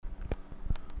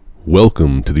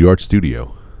Welcome to the Art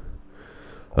Studio.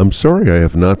 I'm sorry I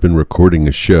have not been recording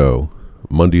a show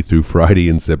Monday through Friday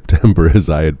in September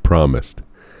as I had promised.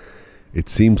 It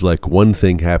seems like one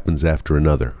thing happens after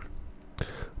another.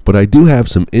 But I do have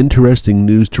some interesting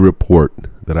news to report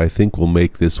that I think will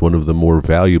make this one of the more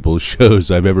valuable shows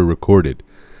I've ever recorded.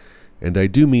 And I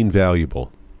do mean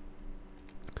valuable.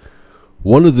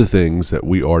 One of the things that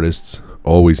we artists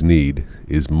always need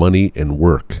is money and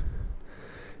work.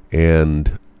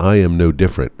 And I am no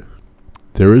different.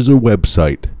 There is a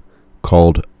website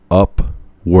called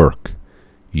Upwork.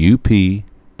 UPWORK.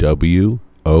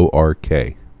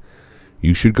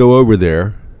 You should go over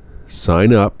there,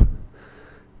 sign up,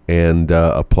 and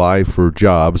apply for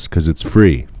jobs because it's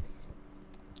free.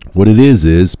 What it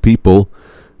is people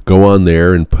go on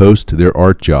there and post their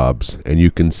art jobs, and you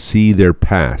can see their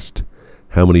past,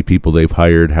 how many people they've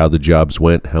hired, how the jobs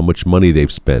went, how much money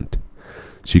they've spent.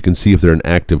 So you can see if they're an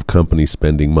active company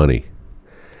spending money.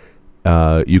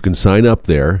 You can sign up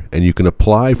there and you can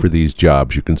apply for these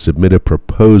jobs. You can submit a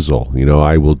proposal.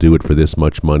 I will do it for this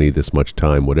much money, this much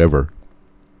time, whatever.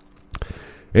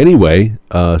 Anyway,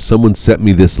 someone sent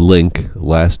me this link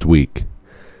last week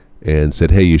and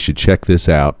said, hey, you should check this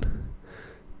out.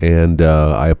 And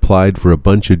I applied for a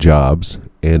bunch of jobs,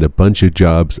 and a bunch of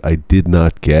jobs I did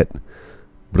not get.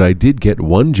 But I did get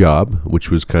one job,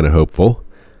 which was kind of hopeful.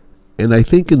 And I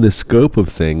think in the scope of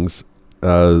things,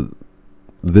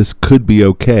 this could be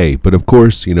okay. But of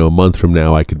course, a month from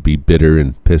now I could be bitter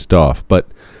and pissed off. But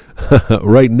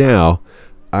right now,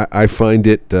 I find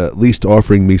it at least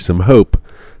offering me some hope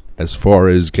as far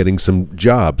as getting some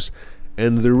jobs.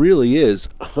 And there really is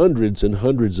hundreds and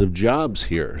hundreds of jobs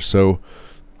here. So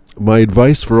my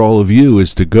advice for all of you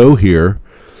is to go here,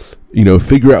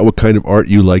 figure out what kind of art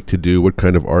you like to do, what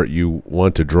kind of art you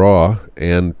want to draw,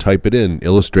 and type it in,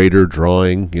 Illustrator,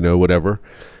 drawing, whatever,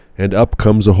 and up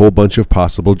comes a whole bunch of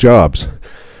possible jobs.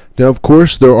 Now, of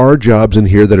course, there are jobs in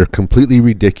here that are completely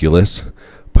ridiculous,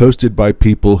 posted by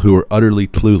people who are utterly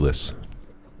clueless.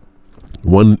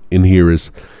 One in here is,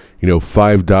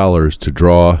 $5 to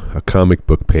draw a comic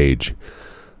book page.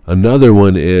 Another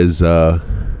one is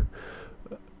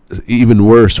even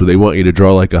worse, where they want you to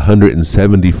draw like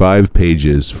 175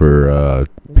 pages for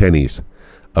pennies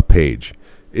a page.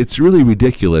 It's really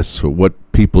ridiculous what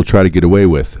people try to get away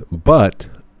with. But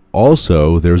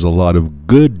also, there's a lot of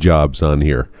good jobs on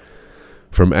here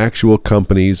from actual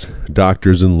companies,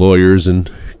 doctors and lawyers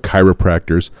and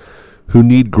chiropractors who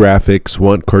need graphics,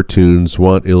 want cartoons,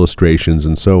 want illustrations,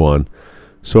 and so on.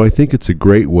 So I think it's a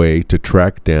great way to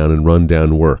track down and run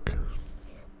down work.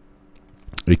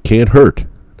 It can't hurt.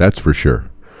 That's for sure.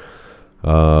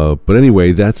 But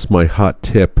anyway, that's my hot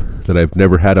tip that I've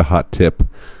never had a hot tip.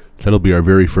 That'll be our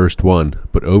very first one.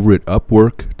 But over at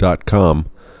Upwork.com,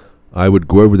 I would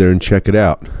go over there and check it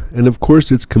out. And of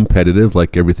course, it's competitive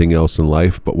like everything else in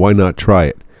life, but why not try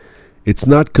it? It's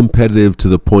not competitive to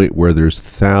the point where there's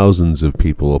thousands of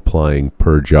people applying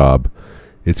per job.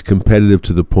 It's competitive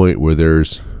to the point where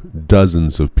there's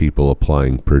dozens of people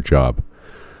applying per job,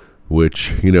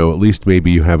 which, at least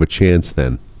maybe you have a chance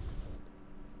then.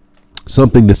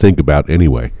 Something to think about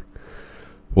anyway.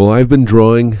 Well, I've been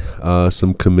drawing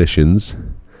some commissions,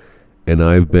 and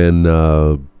I've been,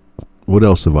 what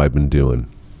else have I been doing?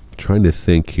 Trying to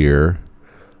think here.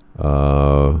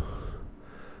 I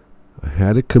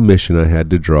had a commission I had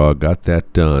to draw, got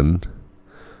that done.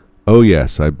 Oh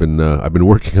yes, I've been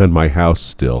working on my house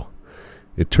still.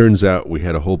 It turns out we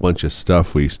had a whole bunch of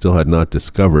stuff we still had not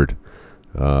discovered,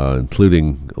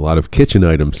 including a lot of kitchen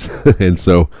items. And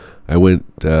so I went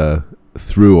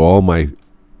through all my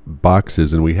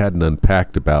boxes, and we hadn't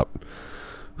unpacked about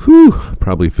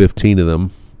probably 15 of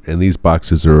them. And these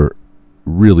boxes are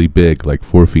really big, like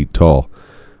 4 feet tall.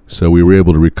 So we were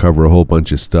able to recover a whole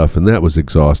bunch of stuff, and that was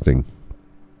exhausting.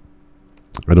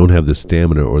 I don't have the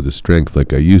stamina or the strength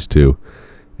like I used to,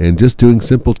 and just doing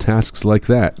simple tasks like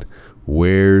that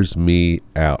wears me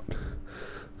out.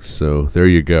 So there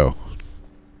you go.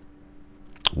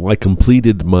 Well, I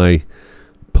completed my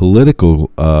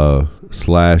political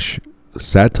slash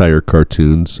satire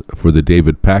cartoons for the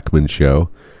David Pakman show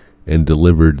and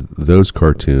delivered those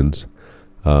cartoons.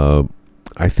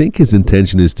 I think his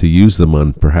intention is to use them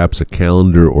on perhaps a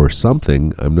calendar or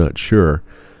something. I'm not sure.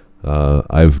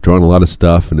 I've drawn a lot of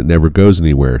stuff and it never goes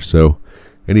anywhere. So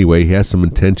anyway, he has some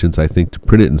intentions, I think, to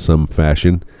print it in some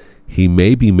fashion. He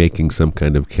may be making some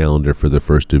kind of calendar for the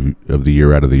first of the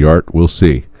year out of the art. We'll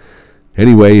see.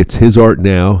 Anyway, it's his art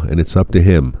now, and it's up to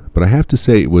him. But I have to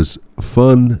say it was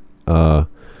fun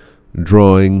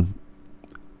drawing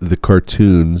the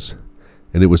cartoons,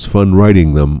 and it was fun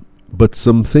writing them. But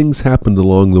some things happened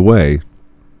along the way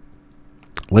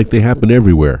like they happen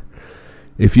everywhere.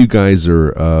 If you guys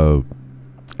are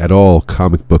at all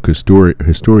comic book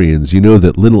historians, you know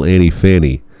that Little Annie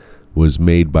Fanny was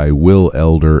made by Will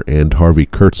Elder and Harvey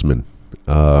Kurtzman.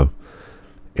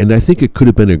 And I think it could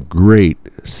have been a great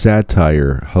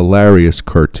satire, hilarious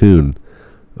cartoon,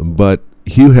 but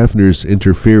Hugh Hefner's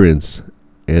interference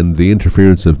and the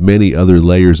interference of many other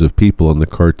layers of people in the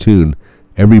cartoon,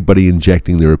 everybody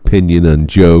injecting their opinion on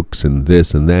jokes and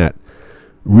this and that,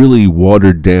 really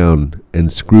watered down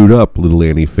and screwed up Little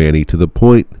Annie Fanny to the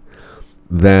point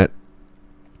that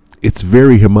it's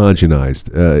very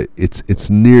homogenized. It's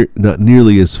not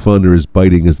nearly as fun or as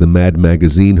biting as the Mad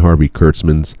Magazine Harvey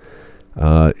Kurtzman's.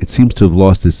 It seems to have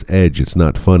lost its edge. It's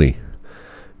not funny.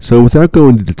 So without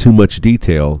going into too much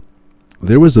detail,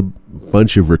 there was a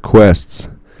bunch of requests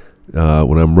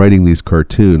when I'm writing these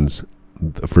cartoons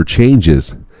for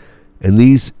changes, and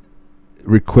these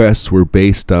requests were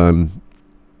based on,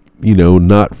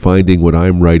 not finding what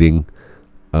I'm writing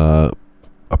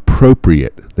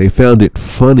appropriate. They found it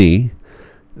funny.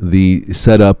 The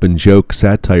setup and joke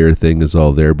satire thing is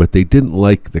all there, but they didn't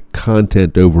like the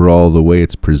content overall, the way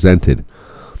it's presented.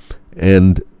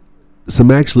 And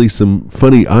some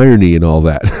funny irony in all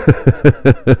that.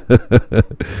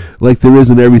 Like there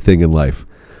isn't everything in life.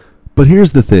 But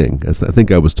here's the thing, as I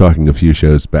think I was talking a few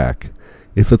shows back.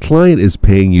 If a client is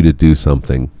paying you to do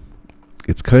something,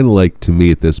 it's kind of like, to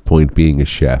me at this point, being a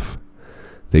chef.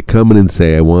 They come in and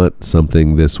say, I want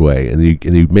something this way. And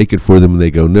you make it for them and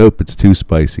they go, nope, it's too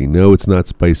spicy. No, it's not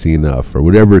spicy enough, or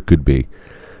whatever it could be.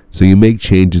 So you make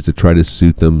changes to try to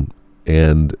suit them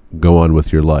and go on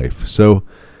with your life. So,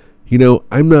 I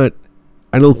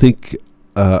don't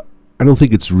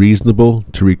think it's reasonable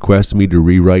to request me to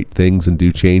rewrite things and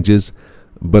do changes,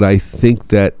 but I think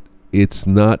that it's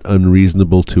not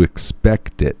unreasonable to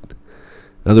expect it.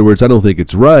 In other words, I don't think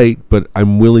it's right, but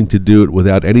I'm willing to do it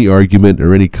without any argument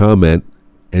or any comment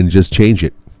and just change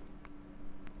it.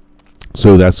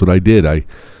 So that's what I did. I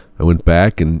went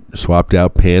back and swapped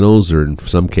out panels, or in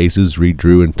some cases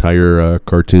redrew entire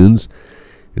cartoons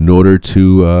in order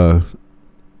to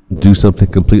do something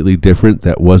completely different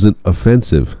that wasn't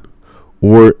offensive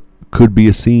or could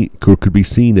be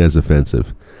seen as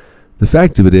offensive. The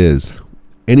fact of it is,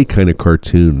 any kind of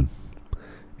cartoon,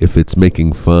 if it's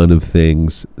making fun of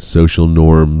things, social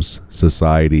norms,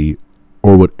 society,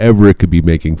 or whatever it could be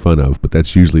making fun of, but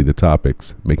that's usually the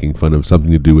topics, making fun of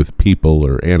something to do with people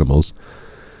or animals,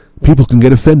 people can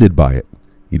get offended by it.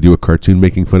 You do a cartoon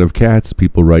making fun of cats,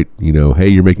 people write, hey,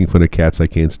 you're making fun of cats, I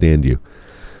can't stand you.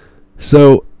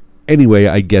 So anyway,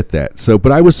 I get that.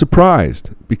 But I was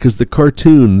surprised because the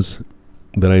cartoons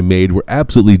that I made were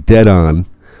absolutely dead on,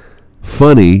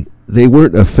 funny. They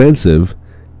weren't offensive.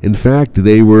 In fact,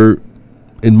 they were,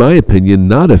 in my opinion,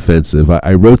 not offensive.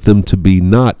 I wrote them to be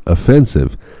not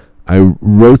offensive. I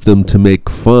wrote them to make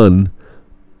fun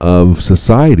of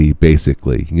society,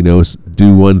 basically.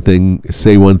 Do one thing,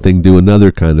 say one thing, do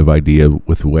another kind of idea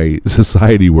with the way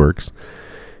society works.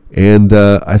 And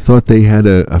I thought they had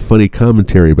a funny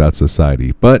commentary about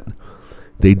society, but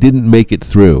they didn't make it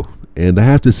through. And I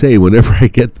have to say, whenever I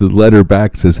get the letter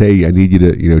back that says, hey, I need you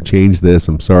to change this,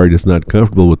 I'm sorry, just not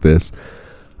comfortable with this,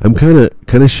 I'm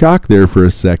kind of shocked there for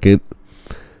a second,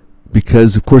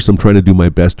 because of course I'm trying to do my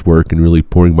best work and really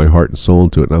pouring my heart and soul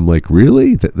into it. And I'm like,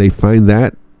 really? That they find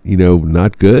that,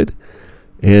 not good?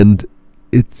 And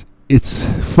it's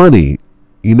funny,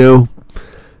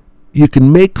 you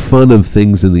can make fun of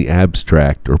things in the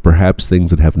abstract, or perhaps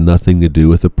things that have nothing to do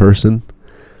with a person.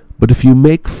 But if you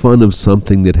make fun of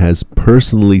something that has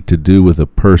personally to do with a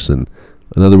person,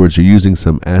 in other words, you're using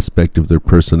some aspect of their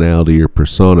personality or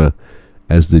persona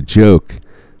as the joke,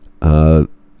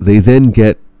 they then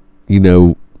get,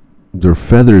 their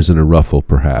feathers in a ruffle,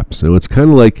 perhaps. So it's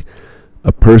kind of like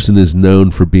a person is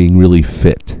known for being really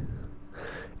fit,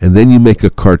 and then you make a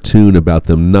cartoon about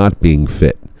them not being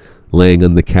fit, laying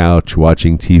on the couch,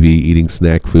 watching TV, eating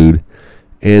snack food,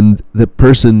 and the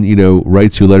person,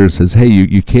 writes you a letter and says, hey,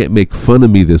 you can't make fun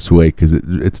of me this way because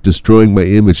it's destroying my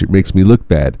image, it makes me look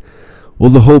bad.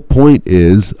 Well, the whole point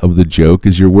of the joke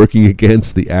is you're working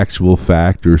against the actual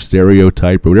fact or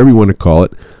stereotype or whatever you want to call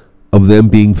it of them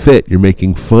being fit. You're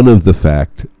making fun of the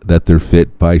fact that they're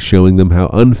fit by showing them how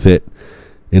unfit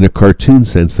in a cartoon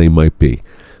sense they might be.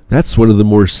 That's one of the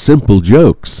more simple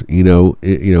jokes.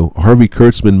 Harvey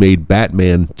Kurtzman made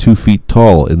Batman 2 feet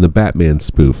tall in the Batman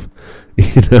spoof.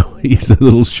 He's a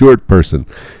little short person.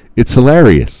 It's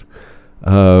hilarious.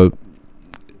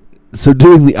 So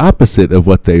doing the opposite of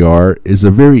what they are is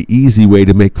a very easy way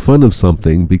to make fun of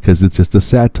something, because it's just a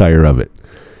satire of it.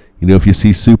 If you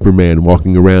see Superman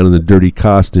walking around in a dirty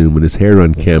costume and his hair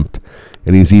unkempt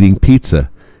and he's eating pizza,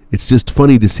 It's just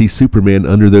funny to see Superman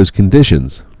under those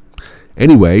conditions.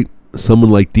 Anyway, someone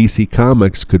like DC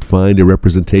Comics could find a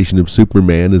representation of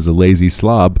Superman as a lazy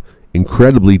slob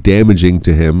incredibly damaging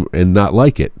to him and not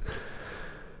like it.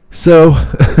 So,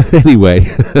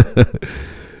 anyway,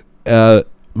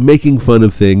 making fun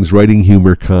of things, writing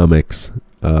humor comics,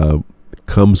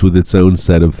 comes with its own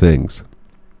set of things.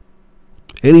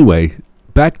 Anyway,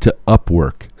 back to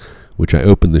Upwork, which I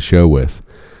opened the show with.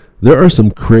 There are some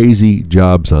crazy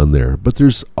jobs on there, but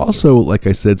there's also, like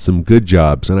I said, some good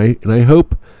jobs, and I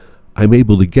hope I'm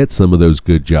able to get some of those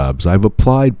good jobs. I've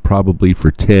applied probably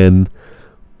for 10.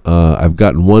 I've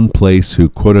gotten one place who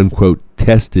quote-unquote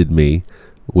tested me,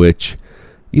 which,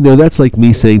 that's like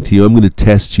me saying to you, I'm going to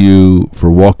test you for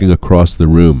walking across the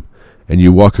room. And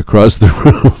you walk across the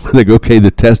room, and I go, okay, the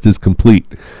test is complete.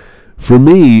 For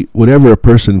me, whatever a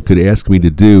person could ask me to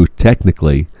do,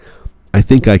 technically, I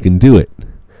think I can do it.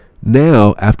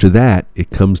 Now, after that,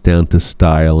 it comes down to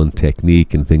style and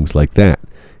technique and things like that.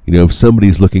 If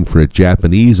somebody's looking for a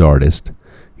Japanese artist,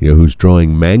 who's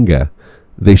drawing manga,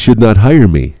 they should not hire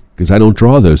me because I don't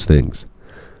draw those things.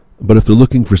 But if they're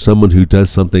looking for someone who does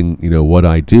something, what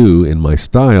I do in my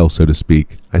style, so to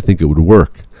speak, I think it would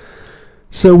work.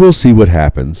 So we'll see what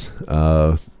happens.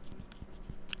 For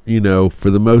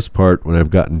the most part, when I've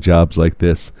gotten jobs like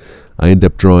this, I end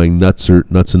up drawing nuts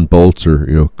and bolts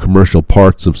or commercial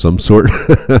parts of some sort,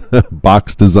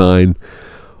 box design,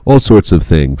 all sorts of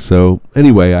things. So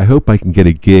anyway, I hope I can get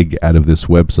a gig out of this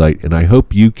website, and I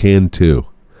hope you can too.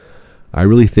 I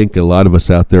really think a lot of us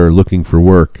out there are looking for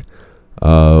work,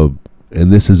 and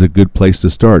this is a good place to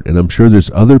start. And I'm sure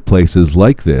there's other places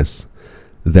like this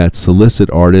that solicit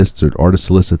artists, or artists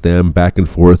solicit them, back and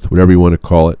forth, whatever you want to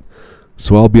call it.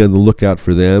 So I'll be on the lookout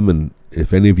for them, and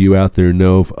if any of you out there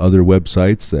know of other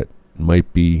websites that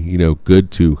might be, good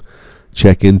to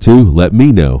check into, let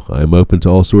me know. I'm open to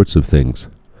all sorts of things.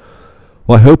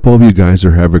 Well, I hope all of you guys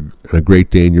are having a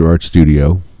great day in your art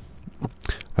studio.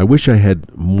 I wish I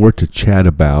had more to chat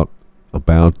about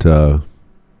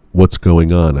what's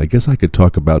going on. I guess I could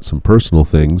talk about some personal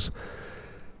things.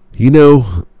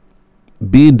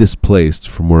 Being displaced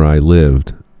from where I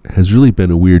lived has really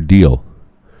been a weird deal.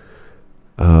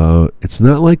 It's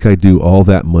not like I do all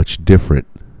that much different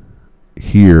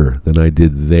here than I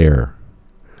did there.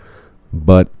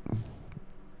 But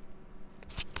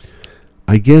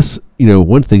I guess,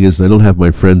 one thing is I don't have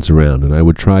my friends around, and I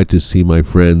would try to see my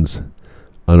friends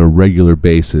on a regular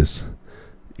basis,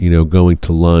 going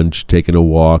to lunch, taking a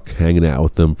walk, hanging out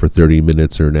with them for 30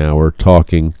 minutes or an hour,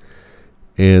 talking.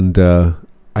 And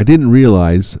I didn't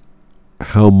realize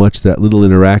how much that little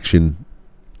interaction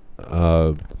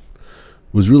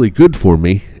was really good for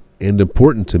me and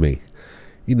important to me.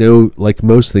 Like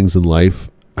most things in life,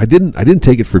 I didn't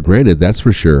take it for granted, that's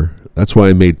for sure. That's why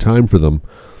I made time for them.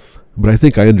 But I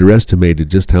think I underestimated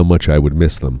just how much I would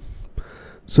miss them.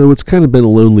 So it's kind of been a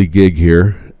lonely gig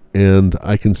here, and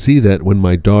I can see that when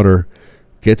my daughter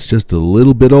gets just a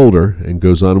little bit older and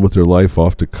goes on with her life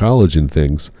off to college and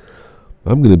things,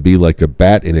 I'm going to be like a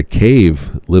bat in a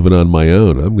cave living on my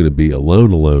own. I'm going to be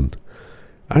alone.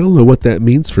 I don't know what that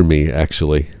means for me,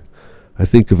 actually. I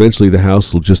think eventually the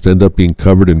house will just end up being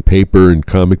covered in paper and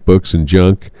comic books and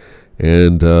junk,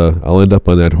 and I'll end up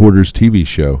on that Hoarder's TV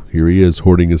show. Here he is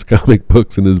hoarding his comic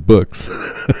books and his books.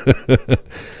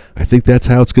 I think that's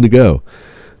how it's going to go.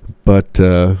 But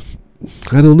I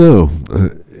don't know.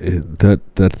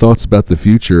 That thoughts about the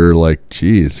future are like,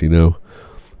 geez,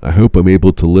 I hope I'm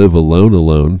able to live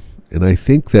alone. And I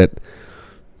think that,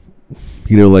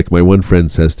 like my one friend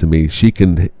says to me, she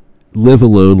can live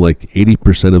alone like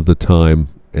 80% of the time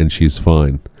and she's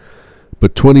fine.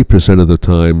 But 20% of the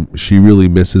time she really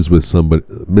misses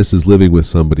living with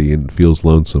somebody and feels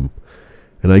lonesome.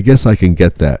 And I guess I can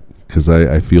get that because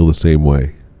I feel the same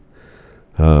way.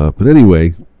 But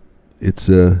anyway, it's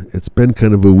been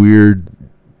kind of a weird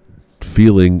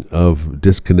feeling of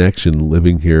disconnection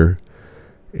living here,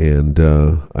 and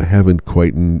I haven't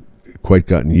quite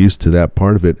gotten used to that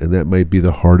part of it, and that might be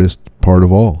the hardest part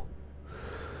of all.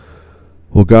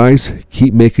 Well, guys,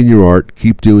 keep making your art,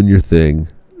 keep doing your thing.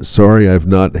 Sorry I've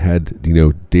not had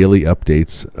daily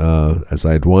updates as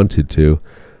I'd wanted to,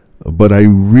 but I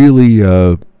really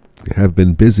have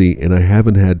been busy, and I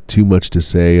haven't had too much to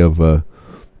say of an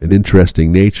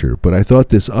interesting nature. But I thought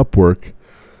this Upwork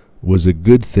was a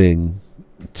good thing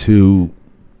to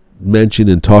mention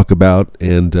and talk about,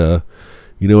 and I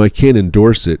can't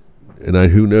endorse it, and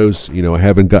who knows, I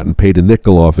haven't gotten paid a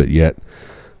nickel off it yet,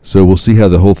 so we'll see how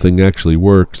the whole thing actually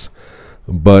works.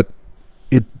 But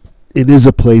it is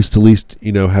a place to at least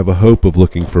have a hope of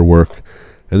looking for work,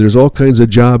 and there's all kinds of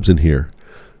jobs in here.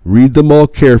 Read them all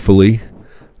carefully.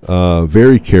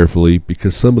 very carefully,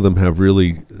 because some of them have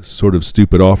really sort of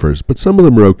stupid offers, but some of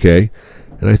them are okay,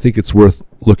 and I think it's worth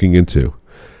looking into.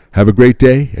 Have a great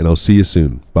day, and I'll see you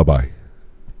soon. Bye-bye.